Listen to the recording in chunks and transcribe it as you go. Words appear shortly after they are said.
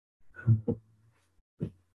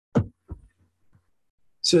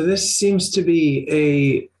So this seems to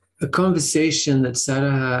be a conversation that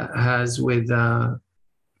Saraha has with the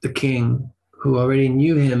king, who already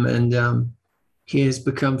knew him, and he has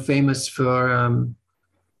become famous for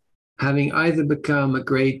having either become a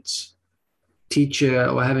great teacher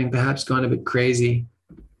or having perhaps gone a bit crazy.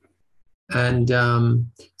 And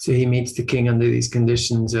so he meets the king under these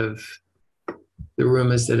conditions of the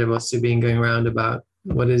rumors that have also been going around about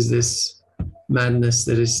what is this madness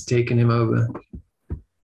that has taken him over.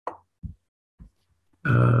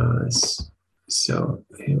 So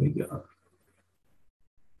here we go.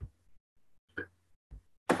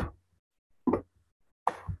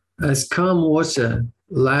 As calm water,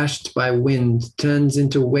 lashed by wind, turns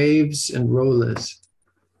into waves and rollers,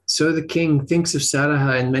 so the king thinks of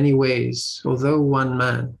Saraha in many ways, although one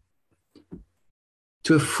man.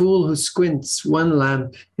 To a fool who squints, one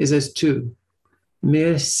lamp is as two.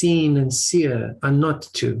 Mere seen and seer are not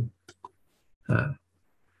two.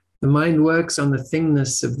 The mind works on the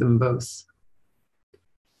thingness of them both.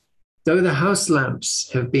 Though the house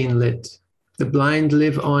lamps have been lit, the blind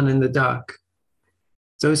live on in the dark.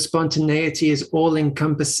 Though spontaneity is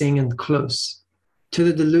all-encompassing and close, to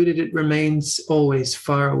the deluded it remains always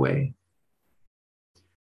far away.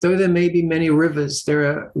 Though there may be many rivers, they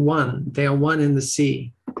are one in the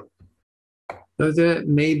sea. Though there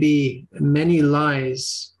may be many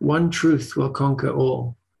lies, one truth will conquer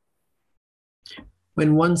all.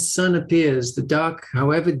 When one sun appears, the dark,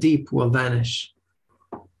 however deep, will vanish.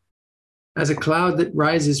 As a cloud that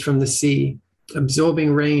rises from the sea,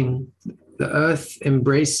 absorbing rain, the earth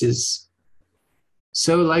embraces.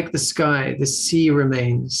 So like the sky, the sea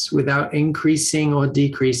remains without increasing or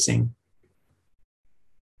decreasing.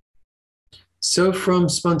 So from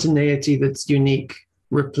spontaneity that's unique,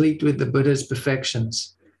 replete with the Buddha's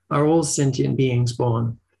perfections, are all sentient beings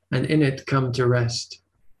born, and in it come to rest.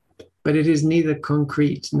 But it is neither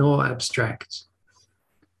concrete nor abstract.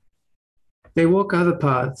 They walk other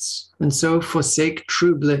paths, and so forsake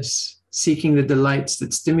true bliss, seeking the delights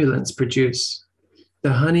that stimulants produce.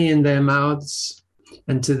 The honey in their mouths,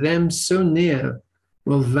 and to them so near,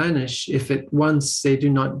 will vanish if at once they do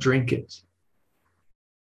not drink it.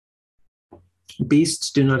 Beasts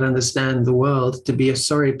do not understand the world to be a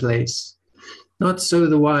sorry place. Not so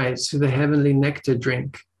the wise, who the heavenly nectar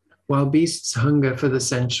drink, while beasts hunger for the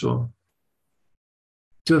sensual.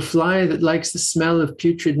 To a fly that likes the smell of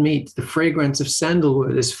putrid meat, the fragrance of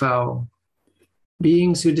sandalwood is foul.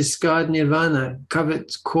 Beings who discard nirvana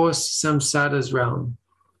covet coarse samsara's realm.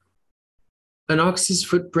 An ox's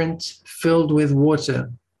footprint filled with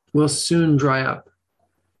water will soon dry up.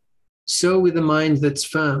 So with a mind that's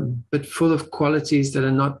firm, but full of qualities that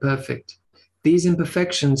are not perfect, these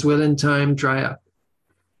imperfections will in time dry up.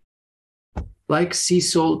 Like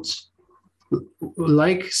salt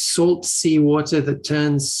sea water that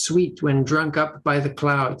turns sweet when drunk up by the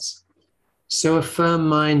clouds, so a firm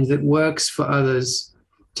mind that works for others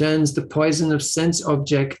turns the poison of sense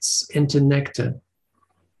objects into nectar.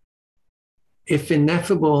 If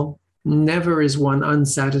ineffable, never is one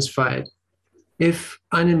unsatisfied. If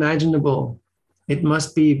unimaginable, it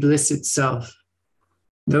must be bliss itself.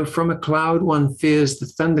 Though from a cloud one fears the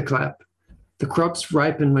thunderclap, the crops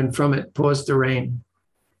ripen when from it pours the rain.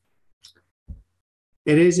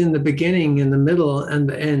 It is in the beginning, in the middle, and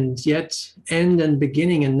the end, yet end and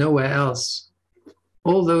beginning and nowhere else.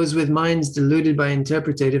 All those with minds deluded by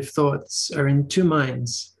interpretative thoughts are in two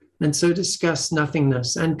minds, and so discuss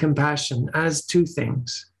nothingness and compassion as two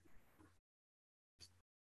things.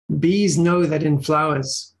 Bees know that in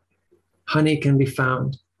flowers, honey can be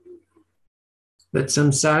found, that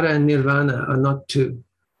samsara and nirvana are not two.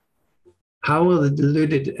 How will the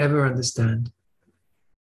deluded ever understand?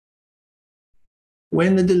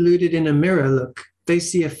 When the deluded in a mirror look, they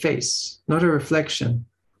see a face, not a reflection.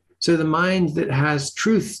 So the mind that has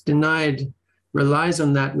truth denied relies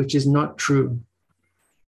on that which is not true.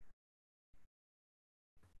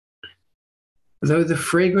 Though the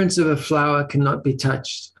fragrance of a flower cannot be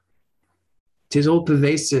touched, 'tis all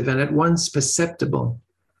pervasive and at once perceptible.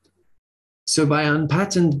 So by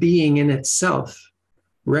unpatterned being in itself,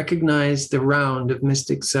 recognize the round of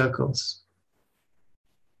mystic circles.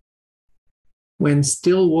 When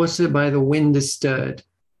still water by the wind is stirred,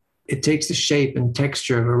 it takes the shape and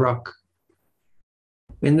texture of a rock.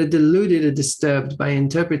 When the deluded are disturbed by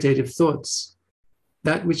interpretative thoughts,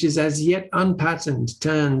 that which is as yet unpatterned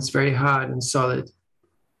turns very hard and solid.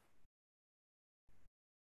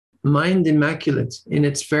 Mind immaculate in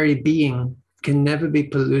its very being can never be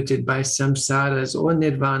polluted by samsara's or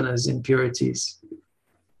nirvana's impurities.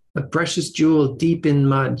 A precious jewel deep in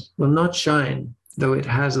mud will not shine though it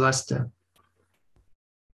has luster.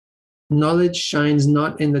 Knowledge shines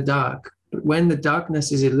not in the dark, but when the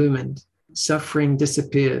darkness is illumined, suffering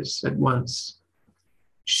disappears at once.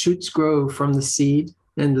 Shoots grow from the seed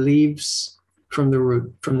and leaves from the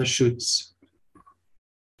root, from the shoots.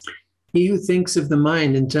 He who thinks of the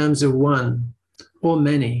mind in terms of one or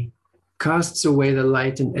many casts away the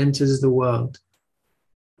light and enters the world.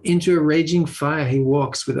 Into a raging fire he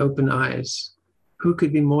walks with open eyes. Who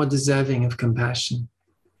could be more deserving of compassion?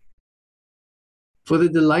 For the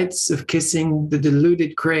delights of kissing the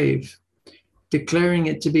deluded crave, declaring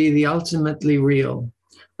it to be the ultimately real,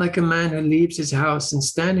 like a man who leaves his house and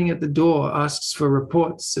standing at the door asks for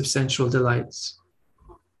reports of sensual delights.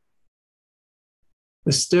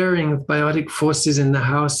 The stirring of biotic forces in the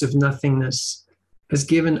house of nothingness has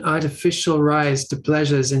given artificial rise to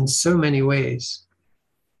pleasures in so many ways.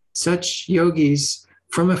 Such yogis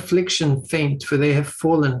from affliction faint, for they have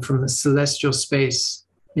fallen from the celestial space,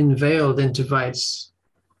 unveiled into vice.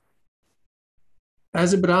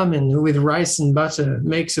 As a Brahmin who with rice and butter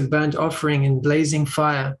makes a burnt offering in blazing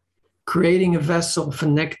fire, creating a vessel for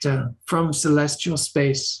nectar from celestial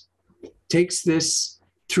space, takes this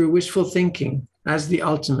through wishful thinking as the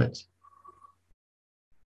ultimate.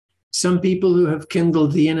 Some people who have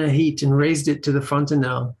kindled the inner heat and raised it to the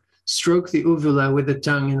fontanelle stroke the uvula with the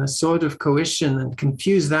tongue in a sort of coition and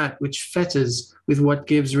confuse that which fetters with what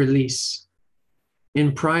gives release.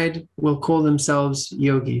 In pride, will call themselves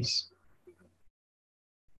yogis.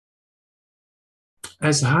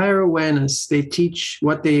 As higher awareness, they teach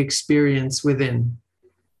what they experience within.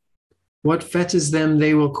 What fetters them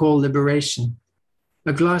they will call liberation.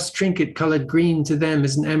 A glass trinket colored green to them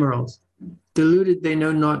is an emerald. Deluded, they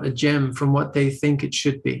know not a gem from what they think it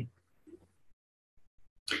should be.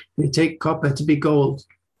 They take copper to be gold.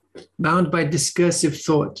 Bound by discursive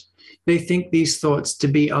thought, they think these thoughts to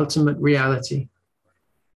be ultimate reality.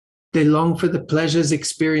 They long for the pleasures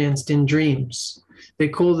experienced in dreams. They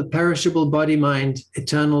call the perishable body-mind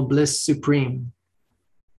eternal bliss supreme.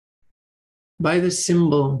 By the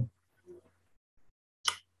symbol,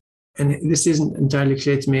 and this isn't entirely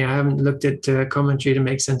clear to me, I haven't looked at commentary to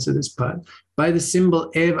make sense of this part. By the symbol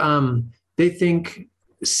Ev Am, they think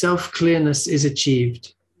self-clearness is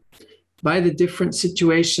achieved. By the different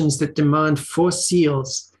situations that demand 4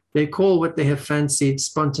 seals, they call what they have fancied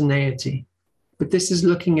spontaneity. But this is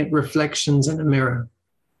looking at reflections in a mirror.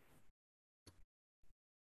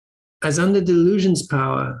 As under delusion's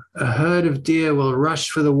power, a herd of deer will rush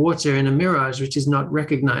for the water in a mirage which is not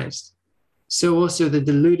recognized. So also the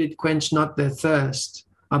deluded quench not their thirst,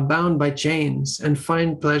 are bound by chains and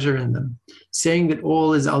find pleasure in them, saying that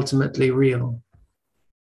all is ultimately real.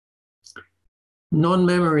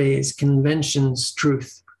 Non-memory is convention's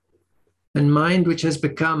truth, and mind which has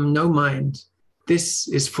become no mind, this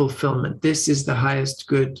is fulfillment, this is the highest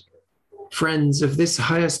good. Friends of this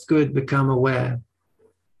highest good become aware.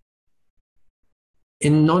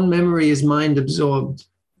 In non-memory is mind absorbed.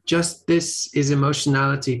 Just this is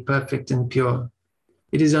emotionality, perfect and pure.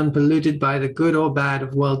 It is unpolluted by the good or bad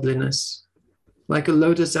of worldliness, like a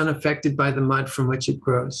lotus unaffected by the mud from which it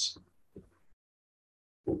grows.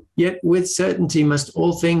 Yet with certainty must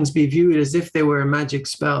all things be viewed as if they were a magic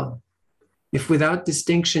spell. If without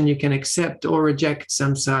distinction you can accept or reject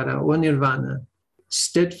samsara or nirvana,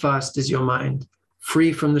 steadfast is your mind,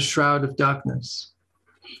 free from the shroud of darkness.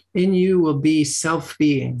 In you will be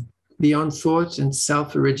self-being, beyond thought and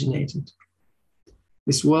self-originated.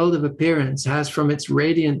 This world of appearance has from its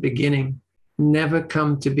radiant beginning never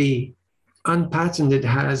come to be. Unpatterned it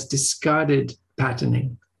has discarded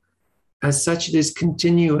patterning. As such, it is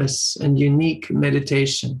continuous and unique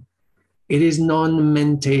meditation. It is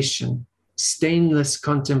non-mentation, stainless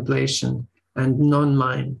contemplation, and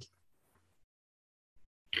non-mind.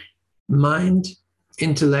 Mind,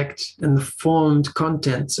 intellect, and the formed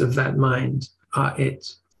contents of that mind are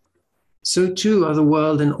it. So too are the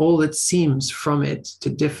world and all that seems from it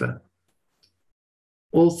to differ.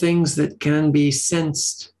 All things that can be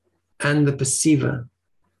sensed and the perceiver.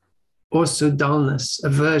 Also dullness,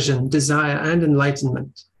 aversion, desire, and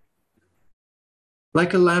enlightenment.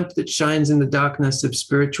 Like a lamp that shines in the darkness of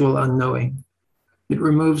spiritual unknowing, it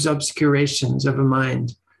removes obscurations of a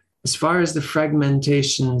mind as far as the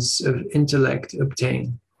fragmentations of intellect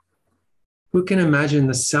obtain. Who can imagine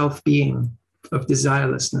the self-being of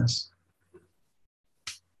desirelessness?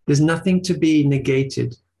 There's nothing to be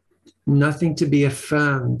negated, nothing to be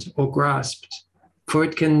affirmed or grasped, for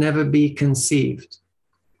it can never be conceived.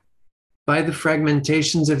 By the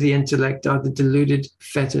fragmentations of the intellect are the deluded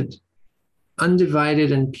fettered.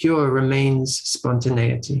 Undivided and pure remains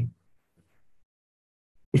spontaneity.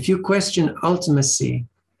 If you question ultimacy,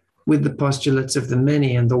 with the postulates of the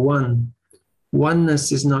many and the one,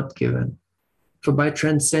 oneness is not given, for by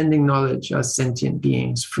transcending knowledge are sentient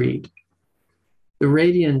beings freed. The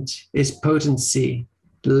radiant is potency,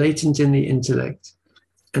 latent in the intellect,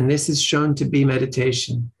 and this is shown to be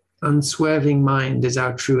meditation. Unswerving mind is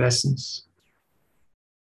our true essence.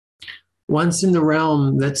 Once in the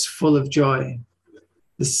realm that's full of joy,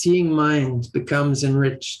 the seeing mind becomes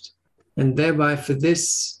enriched, and thereby for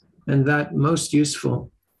this and that most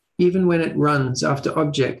useful. Even when it runs after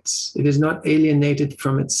objects, it is not alienated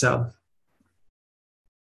from itself.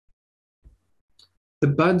 The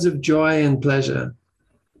buds of joy and pleasure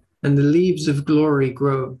and the leaves of glory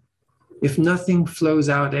grow. If nothing flows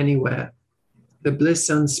out anywhere, the bliss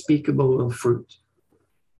unspeakable will fruit.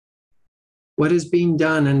 What is being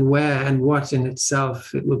done and where and what in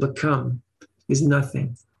itself it will become is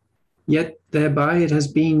nothing. Yet thereby it has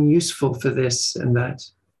been useful for this and that.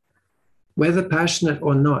 Whether passionate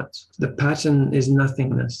or not, the pattern is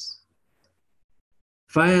nothingness.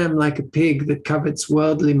 If I am like a pig that covets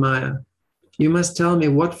worldly mire, you must tell me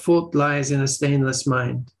what fault lies in a stainless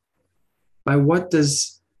mind. By what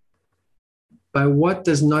does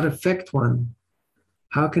not affect one?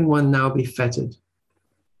 How can one now be fettered?